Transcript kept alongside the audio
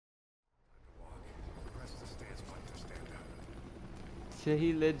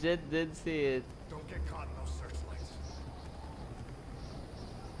He legit did see it. Don't get caught in those searchlights.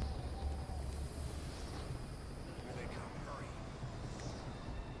 Here they come. Hurry.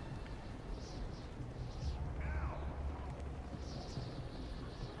 Now.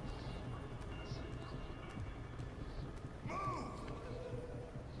 Move.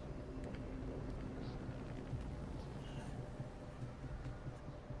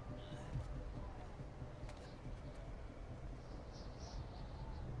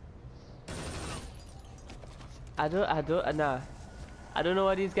 Nah. I don't know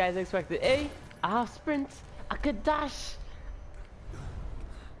what these guys expected. Hey, I have sprint. I could dash.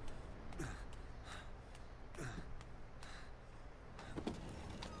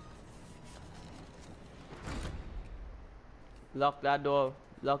 Lock that door.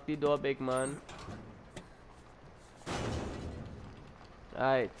 Lock the door, big man.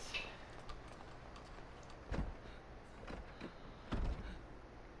 Alright.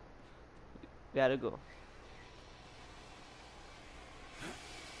 We gotta go.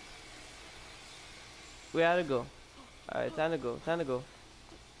 We gotta go. Alright, time to go. Time to go.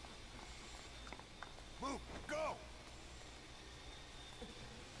 Move. Go.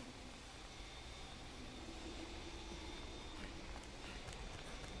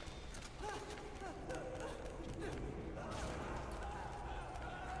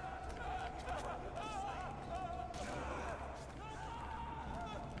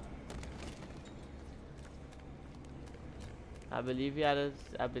 I believe we had a.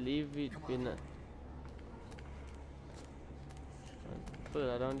 I believe we been.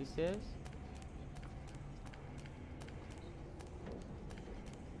 Further down the stairs.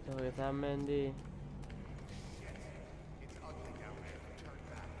 So if I'm Mandy. Shit. It's ugly down there. Turn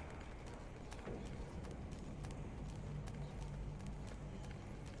back.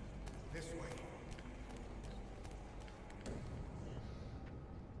 This way.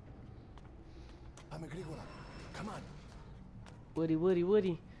 I'm Agricola. Come on.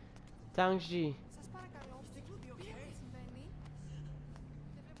 Woody. Thanks, G. Σας παρακαλώ, okay. Συμβαίνει.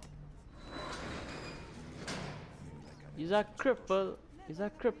 He's a cripple. He's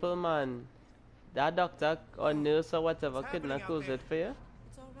a cripple, man. That doctor or nurse or whatever could not close it for you.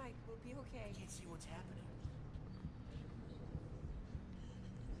 It's alright, we'll be okay. I can't see what's happening.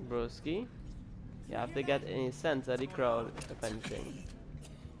 Broski, you have to get any sense of the crowd, if anything.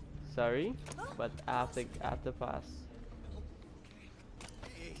 Sorry, but I have to pass.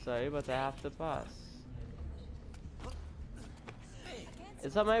 Sorry, but I have to pass.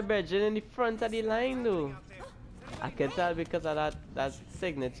 It's on my bridging in the front of the line, though. I can tell because of that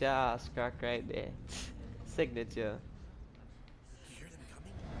signature ass crack right there. Signature. You hear them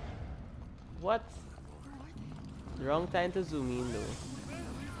coming? What? Wrong time to zoom in, though.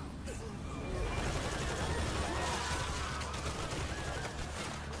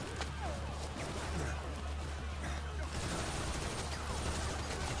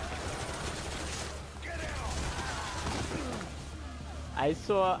 I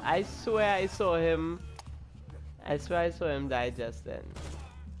swear I saw him. I swear I saw him die just then.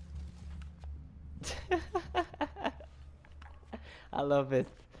 I love it.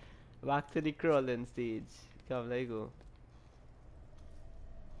 Back to the crawling stage. Come, let go.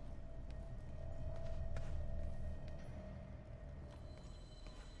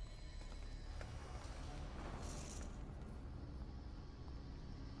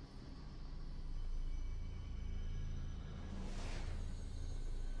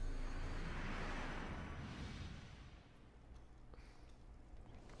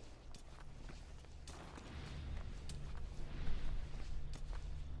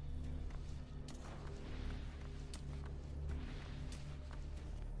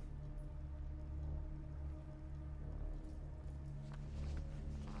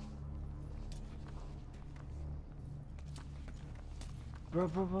 Bro,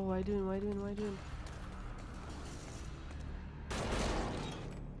 why you doing?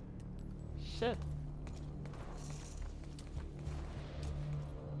 Shit.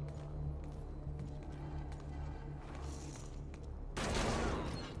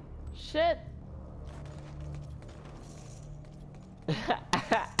 Shit.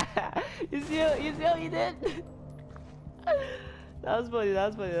 you see how he did? That was funny.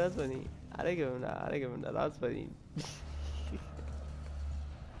 I didn't give him that. That was funny.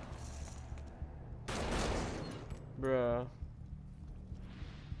 Bruh.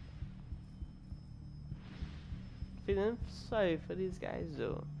 Feeling sorry for these guys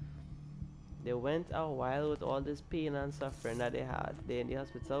though. They went a while with all this pain and suffering that they had. They in the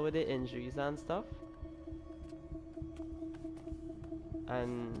hospital with their injuries and stuff.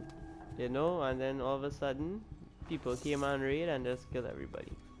 And you know, and then all of a sudden people came on raid and just killed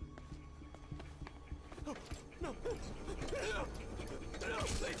everybody.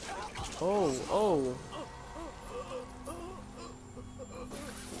 Oh, oh.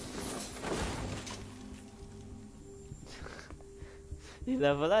 The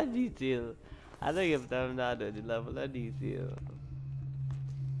level of detail. I don't give them that, the level of detail.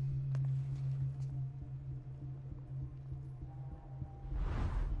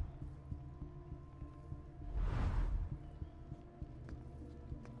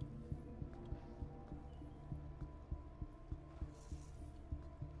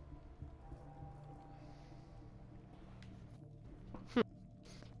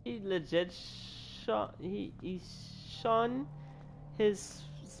 He legit shot. He shone his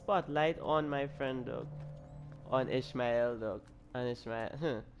spotlight on my friend dog, on Ishmael dog, on Ishmael.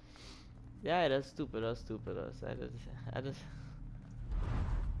 Huh. Yeah, that's stupid. That's stupid. I just.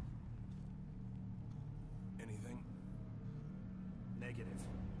 Anything? Negative.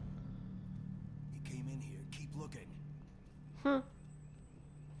 He came in here. Keep looking. Huh.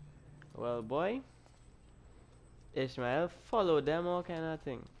 Well, boy, Ishmael follow them all kind of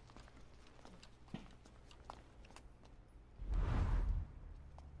thing.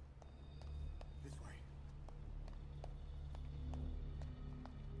 This way.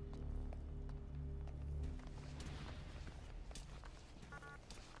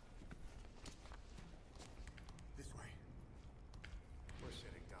 This way. We're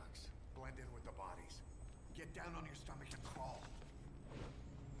sitting ducks. Blend in with the bodies. Get down on your stomach and crawl.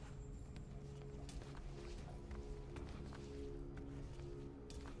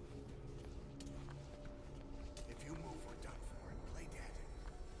 If you move, we're done for. Play dead.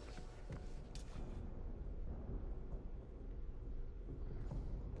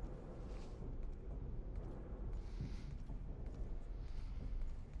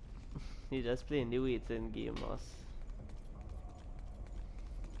 He just playing the waiting game, boss.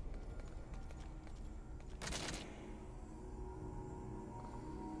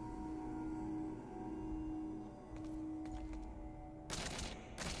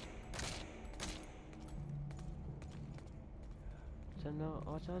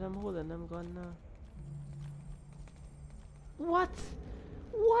 Watch out, I'm holding them gun now. What?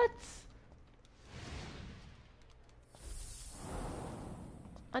 What?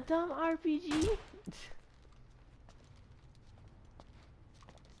 A damn RPG?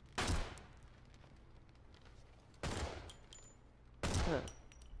 Huh.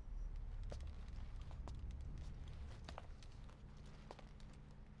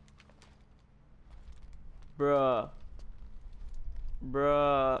 Bruh.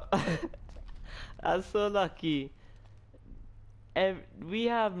 Bruh. I'm so lucky. We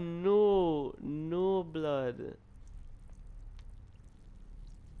have no blood.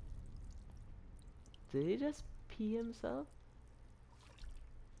 Did he just pee himself?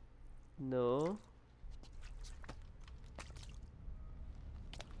 No.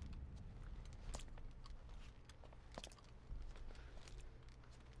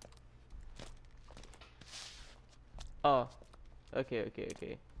 Oh. Okay.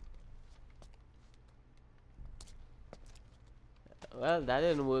 Well, that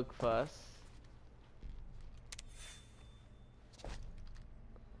didn't work first.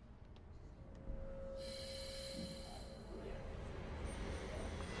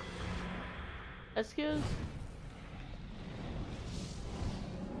 Excuse?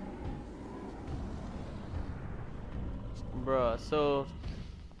 Bruh, so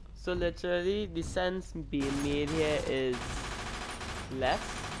literally the sense being made here is less.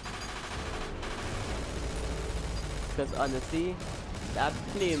 Because honestly, that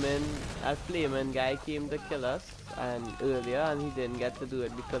flaming guy came to kill us and earlier, and he didn't get to do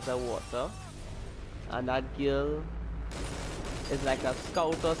it because of water. And that girl is like a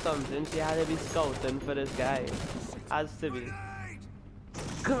scout or something. She had to be scouting for this guy. Has to be.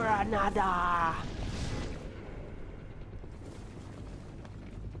 Granada!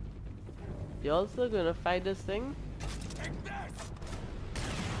 You also gonna fight this thing?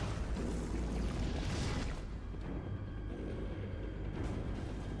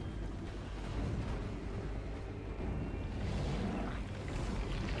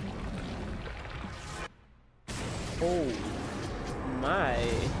 Oh my.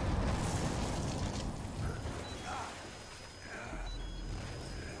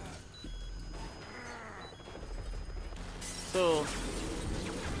 So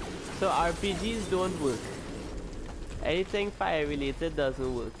RPGs don't work. Anything fire related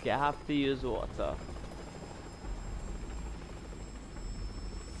doesn't work. You have to use water.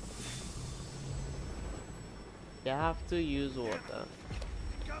 You have to use water.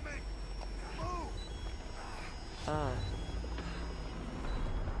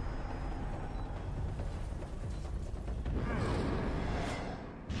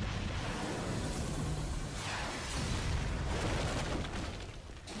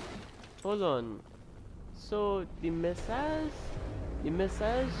 Hold on. So the missiles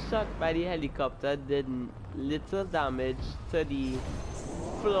shot by the helicopter did little damage to the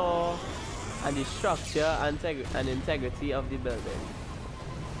floor and the structure and integrity of the building.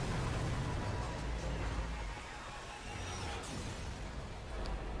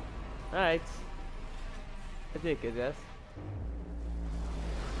 Alright. I take it, yes.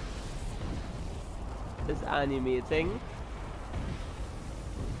 It's animating.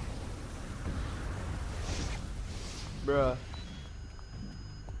 Bruh.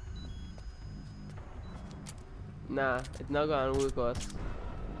 Nah, it's not gonna work us.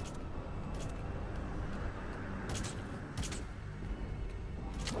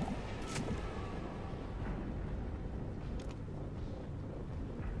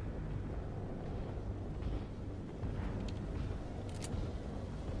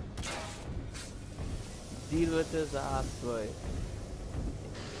 Deal with his ass, boy.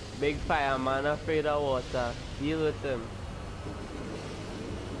 Big fireman afraid of water. Deal with him.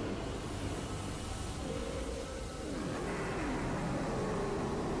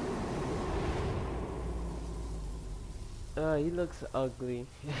 He looks ugly.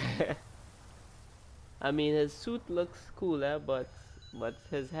 I mean, his suit looks cooler, but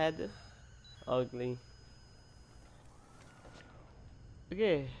his head ugly.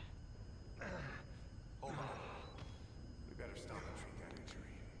 Okay. Hold on. We better stop and treat that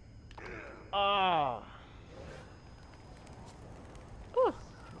injury. Ah. Oh.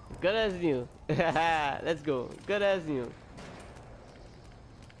 Good as new. Let's go. Good as new.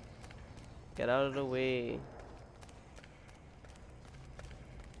 Get out of the way.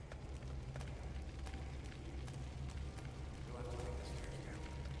 You'll have to take the stairs down.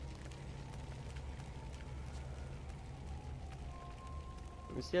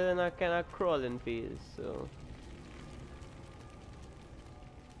 I'm still in a kind of crawling phase, so.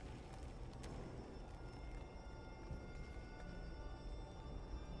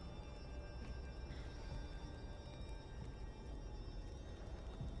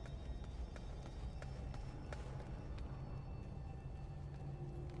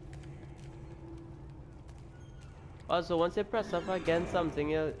 Also, once you press up against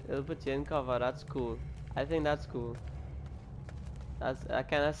something, it'll put you in cover. That's cool. I think that's cool. That's a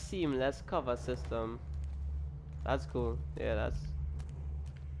kind of seamless cover system. That's cool. Yeah, that's.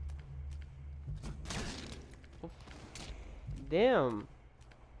 Oof. Damn.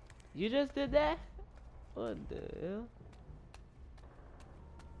 You just did that? What the hell?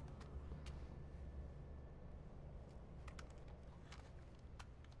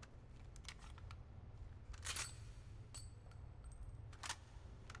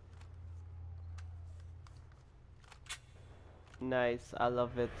 Nice, I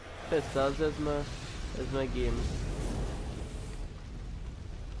love it. Pistols is my game. Know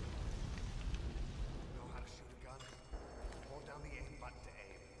how to shoot a gun? Hold down the aim button to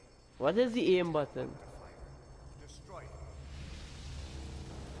aim. What is the aim button? To fire. Destroy it.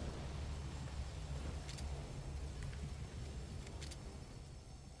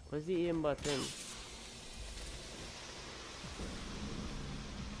 What's the aim button?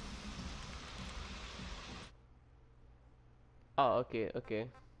 Oh, okay, okay.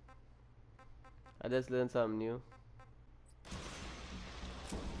 I just learned something new.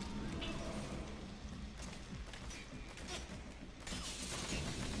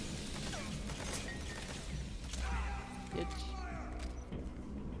 Itch.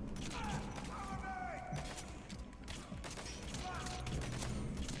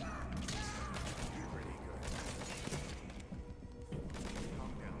 Pretty good.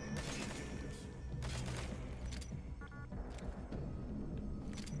 Calm down. Nice work.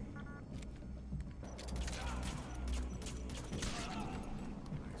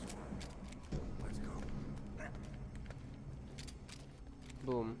 Let's go.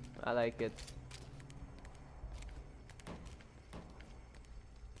 Boom. I like it.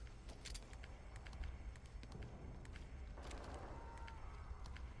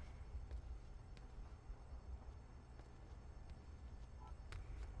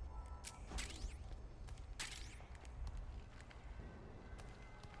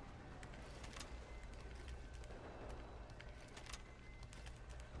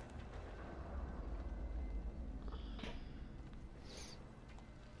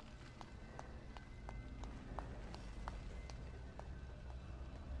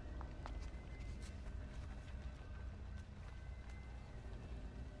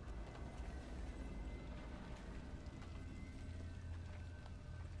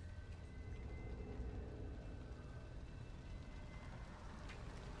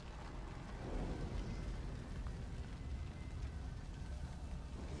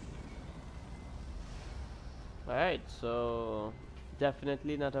 Alright, so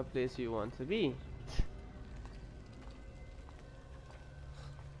definitely not a place you want to be.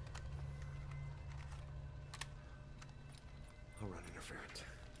 I'll run interference.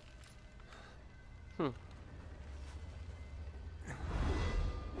 Hmm.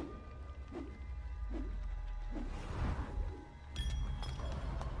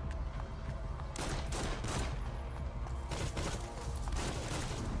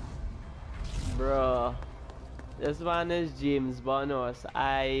 Bro, this man is James Bond.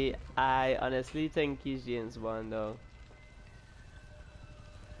 I honestly think he's James Bond though.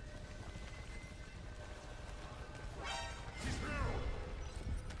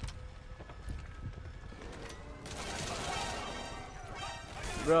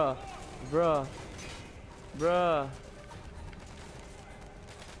 Bruh, bruh, bruh.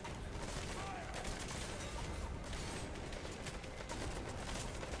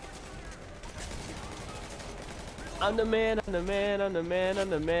 I'm the man, I'm the man, I'm the man, I'm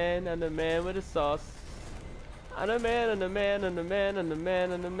the man, I'm the man with the sauce. I'm the man, I'm the man, I'm the man, I'm the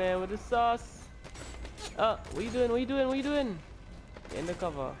man, I'm the man with the sauce. Oh, what you doing? What you doing? What you doing? Get in the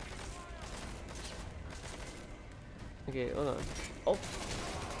cover. Okay, hold on. Oh.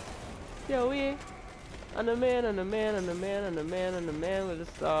 Yeah, we. I'm the man, I'm the man, I'm the man, I'm the man, I'm the man with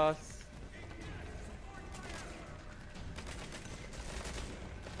the sauce.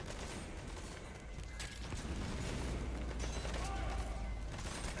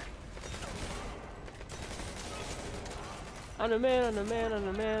 I'm the man, I'm the man, I'm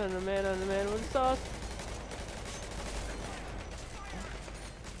the man, I'm the man, I'm the man with the sauce.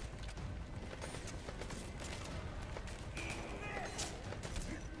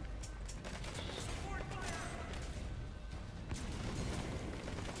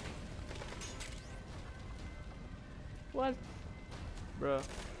 What? Bro.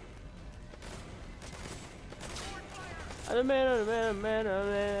 I'm the man, I'm the man, I'm the man, I'm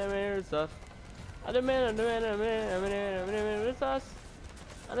the man, I'm the man with the sauce. I'm the man, I'm the man, I'm the man, I'm the man, I'm the man with the sauce.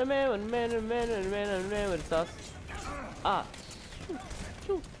 I'm the man, I'm the man, I'm the man, I'm the man, I'm the man with the sauce. Ah.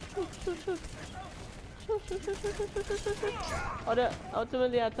 Shoot, shoot, shoot, shoot, shoot, shoot, shoot, shoot, shoot, shoot, shoot, shoot, shoot. Oh, the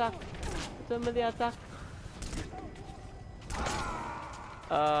ultimately attack. Ultimately attack.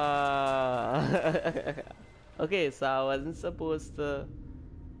 Okay, so I wasn't supposed to.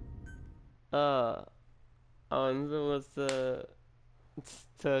 I wasn't supposed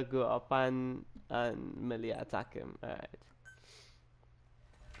to go up and melee attack him. Alright.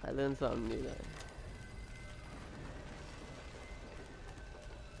 I learned something new there.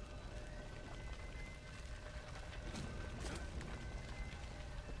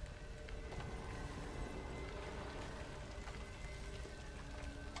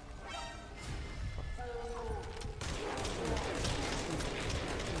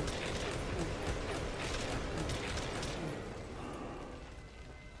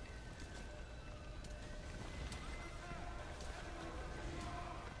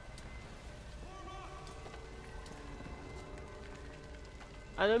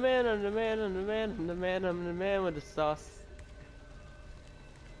 I'm the man, I'm the man, I'm the man, I'm the man, I'm the man with the sauce.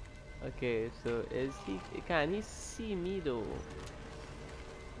 Okay, so is he, can he see me though?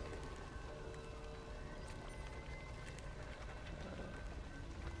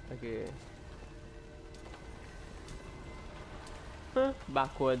 Okay. Huh,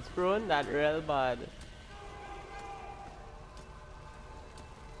 backwards prone, that real bad.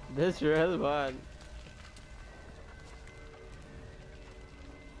 This real bad.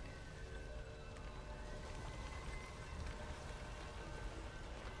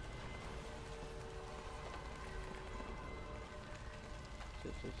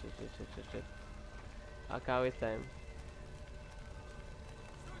 Shit. I can't waste time.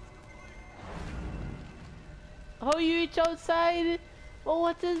 How you reach outside? Oh,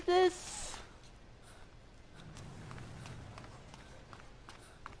 what is this?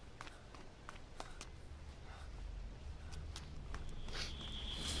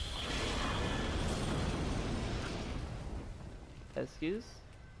 Excuse?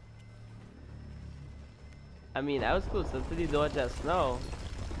 I mean, I was closer to the door just now.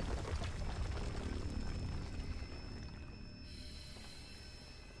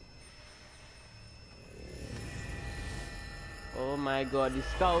 Oh my god, the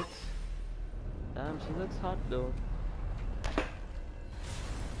scout. Damn, she looks hot though.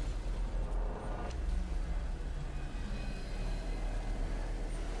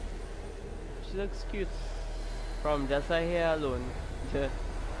 She looks cute. From just her hair alone.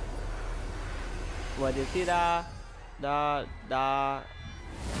 What you see the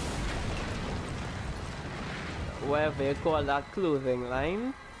whatever you call that clothing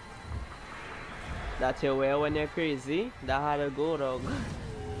line? that you wear when you're crazy. That had to go, dog.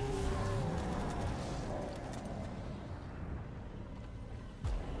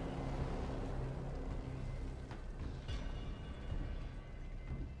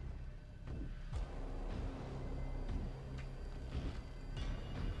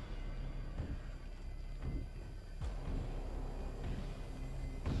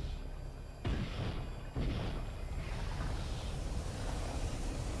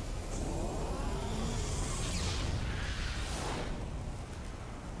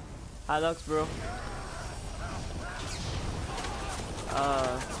 Alex, bro.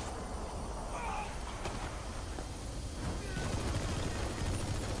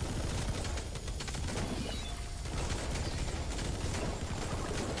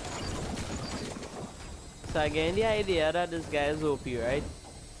 So again, the idea that this guy is OP, right?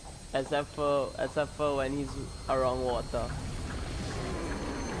 Except for when he's around water.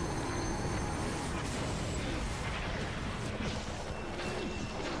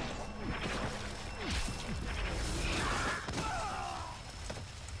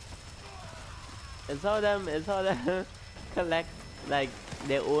 It's how them collect like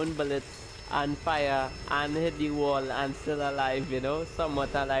their own bullets and fire and hit the wall and still alive, you know, somewhat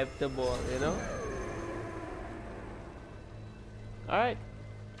alive to ball, you know. All right.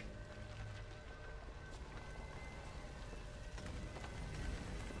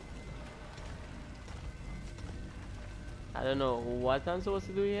 I don't know what I'm supposed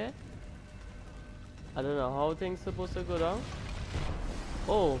to do here. I don't know how things supposed to go down.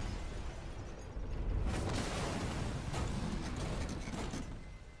 Oh.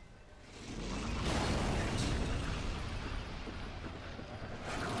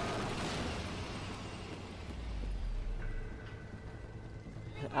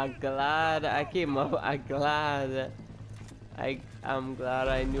 I'm glad I came up. I'm glad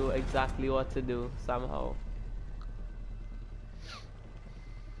I knew exactly what to do somehow.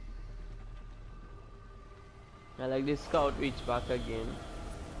 I like this scout reach back again.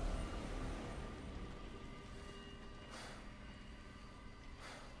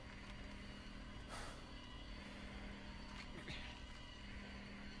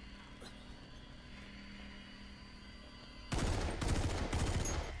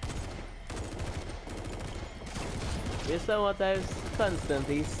 Based on what I've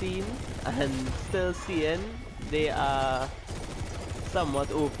constantly seen and still seeing, they are somewhat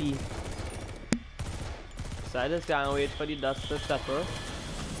OP. So I just can't wait for the dust to settle.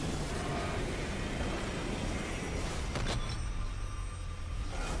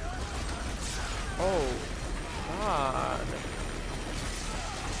 Oh, God.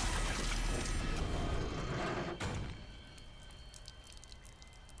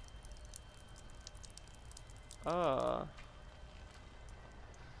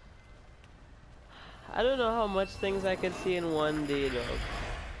 I don't know how much things I could see in one day, though.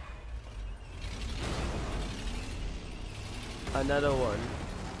 Another one.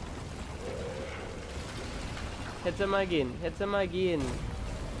 Hit him again. Hit him again.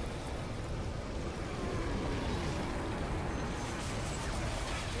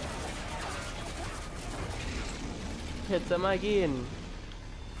 Hit him again.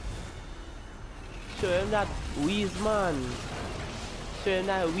 Show him that wheeze, man. Show him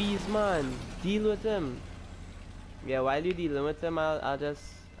that wheeze, man. Deal with him. Yeah, while you dealing with him, I'll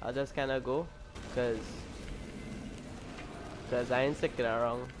just kind of go, cause I ain't sticking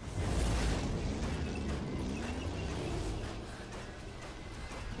around.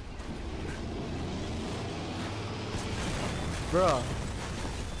 Bro.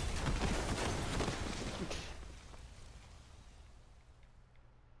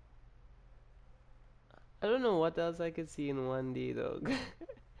 I don't know what else I could see in one day, though.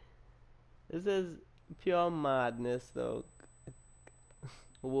 This is pure madness, though.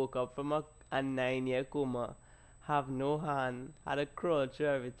 Woke up from a 9-year coma, have no hand, had to crawl through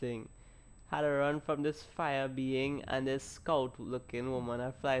everything, had to run from this fire being and this scout looking woman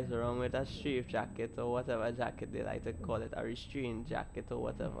that flies around with a strafe jacket or whatever jacket they like to call it, a restrained jacket or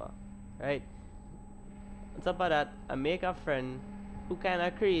whatever, right? On top of that, I make a friend who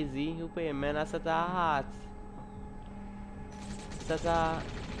kinda crazy, who play Menace at her heart. Set a...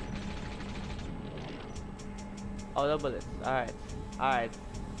 all the bullets, alright, alright.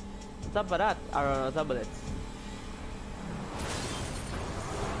 On top of that, I run out of bullets.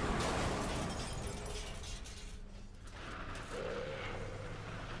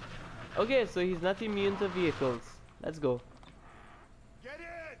 Okay, so he's not immune to vehicles. Let's go. Get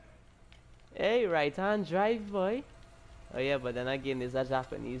in! Hey, right hand drive, boy. Oh yeah, but then again, it's a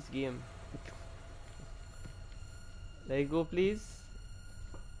Japanese game. Let go, please.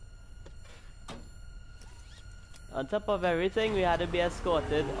 On top of everything, we had to be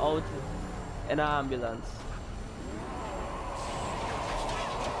escorted out in an ambulance.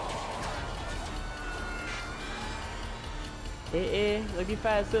 Hey, look, the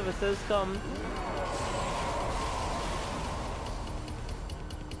fire services come.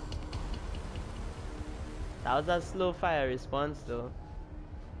 That was a slow fire response though.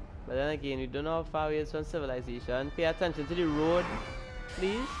 But then again, we don't know how far we is from civilization. Pay attention to the road,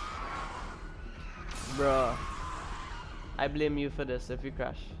 please. Bruh. I blame you for this if we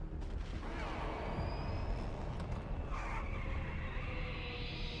crash.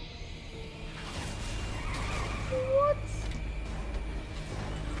 What?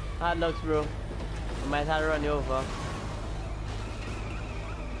 Hard looks, bro. I might have to run you over.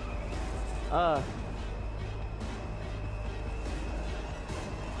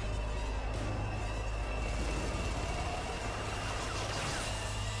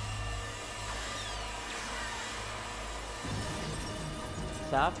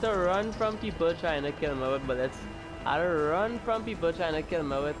 So I have to run from people trying to kill me with bullets. I have to run from people trying to kill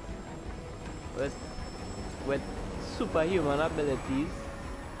me with superhuman abilities.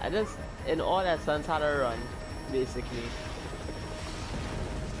 I just, in all essence, had to run, basically.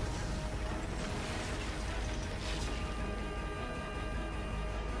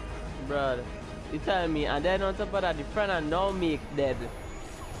 Bruh, you tell me, and then on top of that, the friend and now me dead.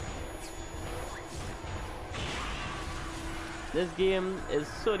 This game is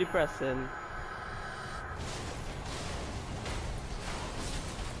so depressing.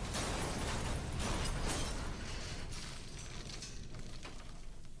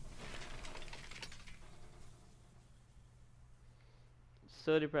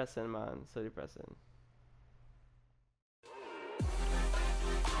 So depressing, man. So depressing.